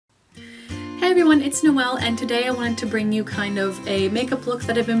everyone, it's Noelle, and today I wanted to bring you kind of a makeup look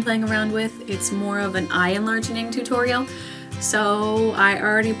that I've been playing around with. It's more of an eye enlarging tutorial. So I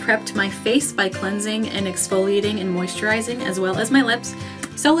already prepped my face by cleansing and exfoliating and moisturizing, as well as my lips.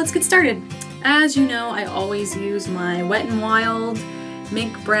 So let's get started. As you know, I always use my Wet n Wild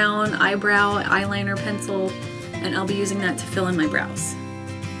Mink Brown Eyebrow Eyeliner Pencil, and I'll be using that to fill in my brows.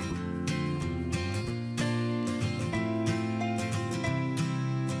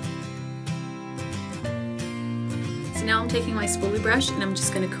 So now I'm taking my spoolie brush and I'm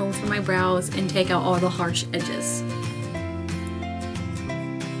just going to comb through my brows and take out all the harsh edges.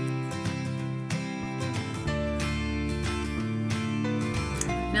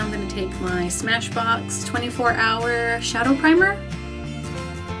 Now I'm going to take my Smashbox 24-hour shadow primer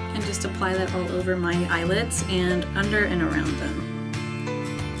and just apply that all over my eyelids and under and around them.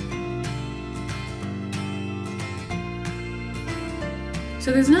 So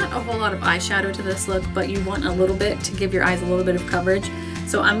there's not a whole lot of eyeshadow to this look, but you want a little bit to give your eyes a little bit of coverage.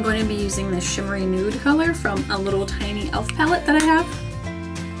 So I'm going to be using this shimmery nude color from a little tiny e.l.f. palette that I have.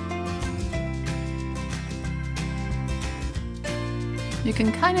 You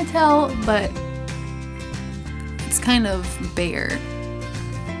can kind of tell, but it's kind of bare.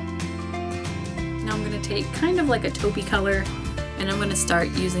 Now I'm going to take kind of like a taupey color, and I'm going to start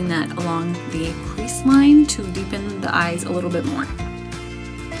using that along the crease line to deepen the eyes a little bit more.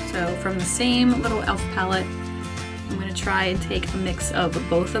 So from the same little e.l.f. palette, I'm going to try and take a mix of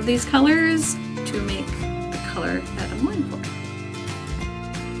both of these colors to make the color that I'm going for.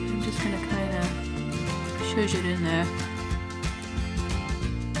 I'm just going to kind of shush it in there.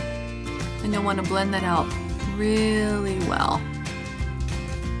 And you'll want to blend that out really well.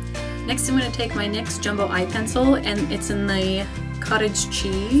 Next I'm going to take my NYX Jumbo Eye Pencil, and it's in the cottage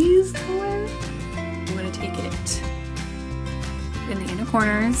cheese color. I'm going to take it in the inner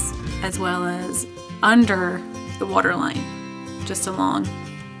corners as well as under the waterline, just along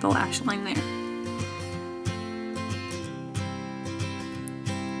the lash line there.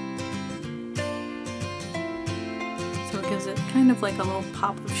 So it gives it kind of like a little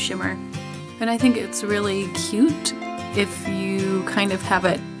pop of shimmer. And I think it's really cute if you kind of have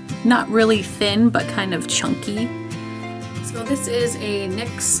it not really thin, but kind of chunky. So this is a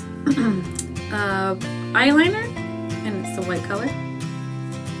NYX eyeliner, and it's the white color.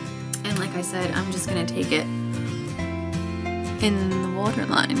 And like I said, I'm just gonna take it in the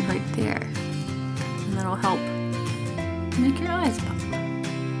waterline right there. And that'll help make your eyes pop.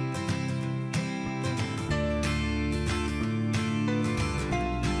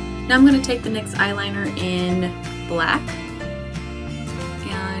 Now I'm going to take the NYX eyeliner in black,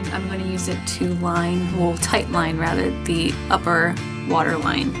 and I'm going to use it to line, well, tight line rather, the upper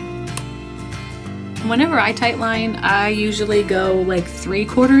waterline. Whenever I tight line, I usually go like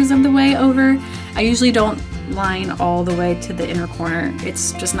 3/4 of the way over. I usually don't line all the way to the inner corner.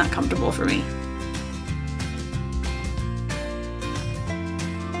 It's just not comfortable for me.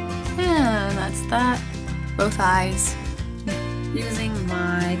 And that's that. Both eyes. Using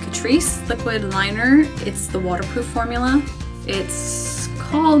my Catrice liquid liner. It's the waterproof formula. It's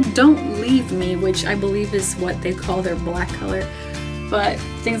called Don't Leave Me, which I believe is what they call their black color. But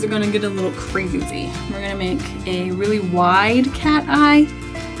things are going to get a little crazy. We're going to make a really wide cat eye.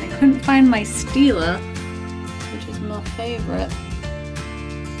 I couldn't find my Stila, which is my favorite.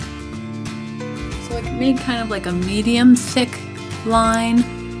 So I made kind of like a medium thick line.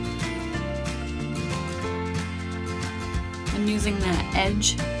 I'm using the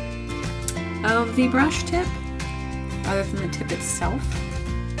edge of the brush tip rather than the tip itself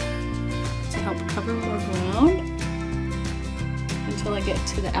to help cover more ground until I get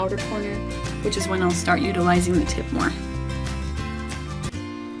to the outer corner, which is when I'll start utilizing the tip more.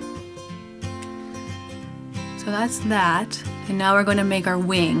 So that's that, and now we're going to make our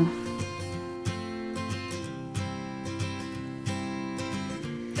wing.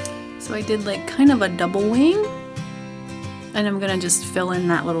 So I did like kind of a double wing, and I'm going to just fill in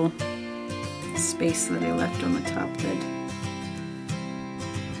that little space that I left on the top lid.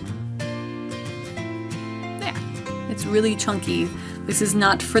 There. It's really chunky. This is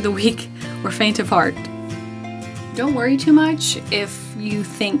not for the weak or faint of heart. Don't worry too much if you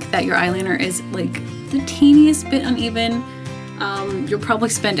think that your eyeliner is like the teeniest bit uneven. You'll probably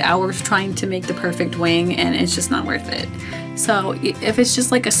spend hours trying to make the perfect wing, and it's just not worth it. So if it's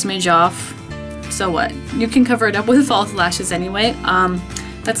just like a smidge off, so what? You can cover it up with false lashes anyway.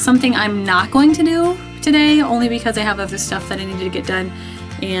 That's something I'm not going to do today, only because I have other stuff that I needed to get done.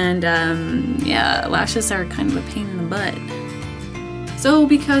 And yeah, lashes are kind of a pain in the butt. So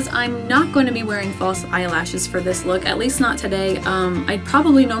because I'm not going to be wearing false eyelashes for this look, at least not today, I'd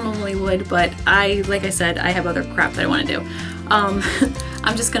probably normally would, but like I said, I have other crap that I want to do.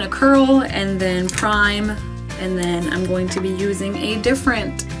 I'm just gonna curl and then prime, and then I'm going to be using a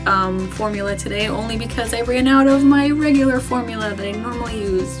different formula today, only because I ran out of my regular formula that I normally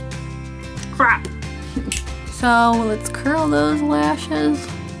use. Crap. So let's curl those lashes.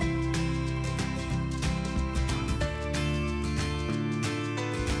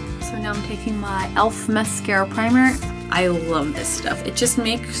 So now I'm taking my e.l.f. mascara primer. I love this stuff. It just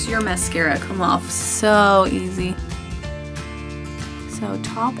makes your mascara come off so easy. So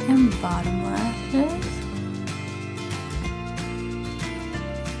top and bottom lashes.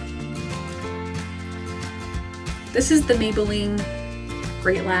 This is the Maybelline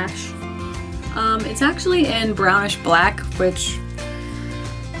Great Lash. It's actually in brownish black, which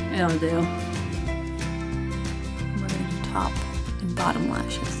it'll do. We're gonna do top and bottom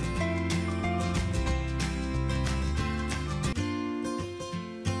lashes.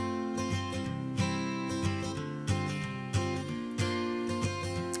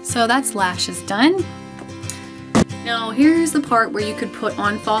 So that's lashes done. Now here's the part where you could put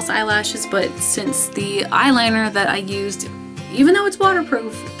on false eyelashes, but since the eyeliner that I used, even though it's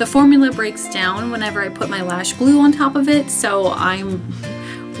waterproof, the formula breaks down whenever I put my lash glue on top of it, so I'm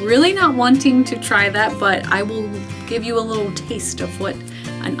really not wanting to try that, but I will give you a little taste of what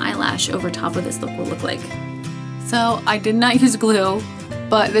an eyelash over top of this look will look like. So I did not use glue,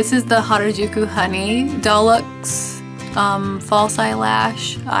 but this is the Harajuku Honey Deluxe false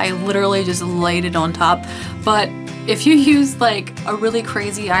eyelash. I literally just laid it on top, but if you use like a really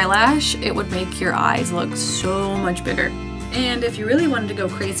crazy eyelash, it would make your eyes look so much bigger. And if you really wanted to go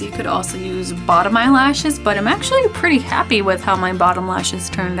crazy, you could also use bottom eyelashes, but I'm actually pretty happy with how my bottom lashes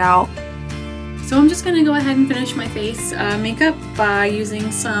turned out. So I'm just gonna go ahead and finish my face makeup by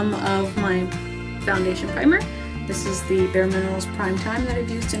using some of my foundation primer. This is the Bare Minerals Prime Time that I've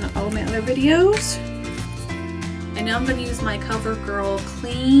used in all my other videos. And now I'm going to use my CoverGirl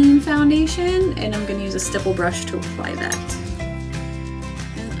Clean Foundation, and I'm going to use a stipple brush to apply that.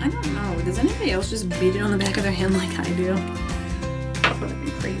 And I don't know, does anybody else just beat it on the back of their hand like I do? That's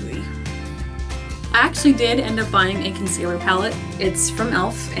fucking crazy. I actually did end up buying a concealer palette. It's from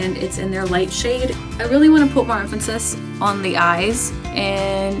e.l.f. and it's in their light shade. I really want to put more emphasis on the eyes,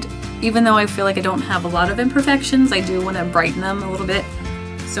 and even though I feel like I don't have a lot of imperfections, I do want to brighten them a little bit.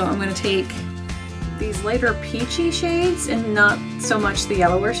 So I'm going to take these lighter peachy shades and not so much the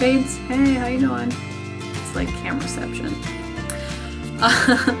yellower shades. Hey, how you doing? It's like camera reception.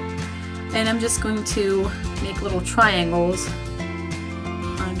 And I'm just going to make little triangles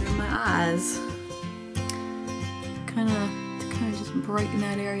under my eyes. Kind of just brighten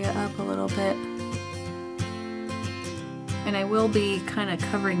that area up a little bit. And I will be kind of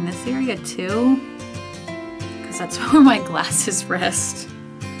covering this area too, because that's where my glasses rest.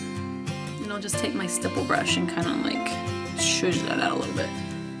 I'll just take my stipple brush and kind of like shush that out a little bit.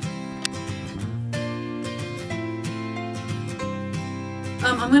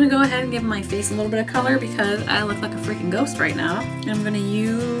 I'm gonna go ahead and give my face a little bit of color because I look like a freaking ghost right now. And I'm gonna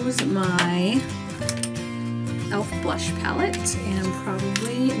use my e.l.f. blush palette, and I'm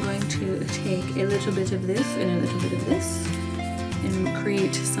probably going to take a little bit of this and a little bit of this and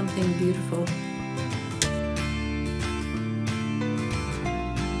create something beautiful.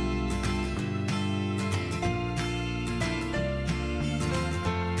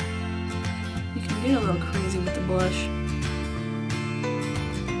 Get a little crazy with the blush.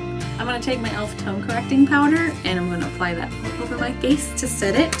 I'm going to take my e.l.f. tone correcting powder and I'm going to apply that over my face to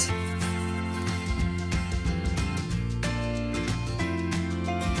set it.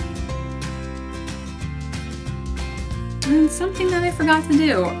 And something that I forgot to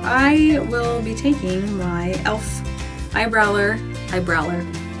do, I will be taking my e.l.f. eyebrower,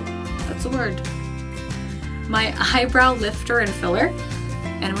 that's the word, my eyebrow lifter and filler.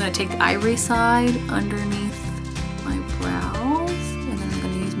 And I'm going to take the ivory side underneath my brows, and then I'm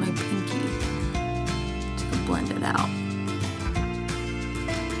going to use my pinky to blend it out.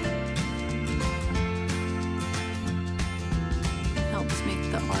 It helps make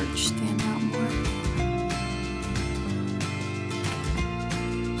the arch stand out more.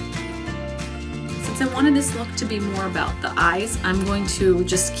 Since I wanted this look to be more about the eyes, I'm going to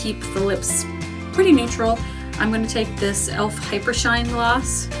just keep the lips pretty neutral. I'm going to take this e.l.f. Hyper Shine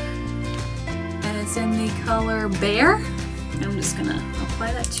Gloss, and it's in the color Bear, and I'm just going to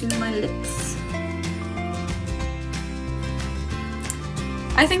apply that to my lips.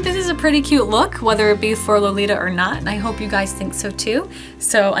 I think this is a pretty cute look, whether it be for Lolita or not, and I hope you guys think so too.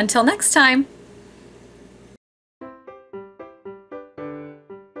 So until next time.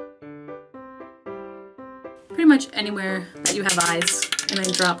 Pretty much anywhere that you have eyes. And I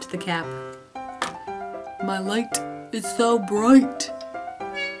dropped the cap. My light is so bright.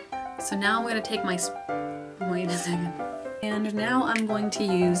 So now I'm going to take my... Wait a second. And now I'm going to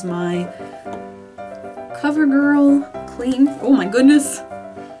use my CoverGirl Clean. Oh my goodness.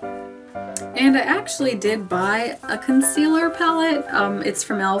 And I actually did buy a concealer palette. It's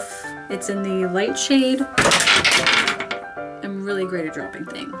from e.l.f. It's in the light shade. I'm really great at dropping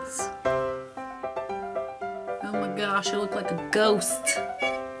things. Oh my gosh, I look like a ghost.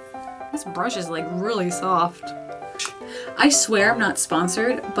 This brush is like really soft. I swear I'm not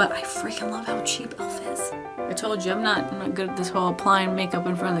sponsored, but I freaking love how cheap e.l.f. is. I told you I'm not good at this whole applying makeup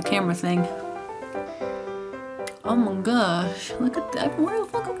in front of the camera thing. Oh my gosh, look at that.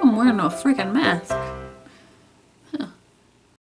 Look like I'm wearing a freaking mask.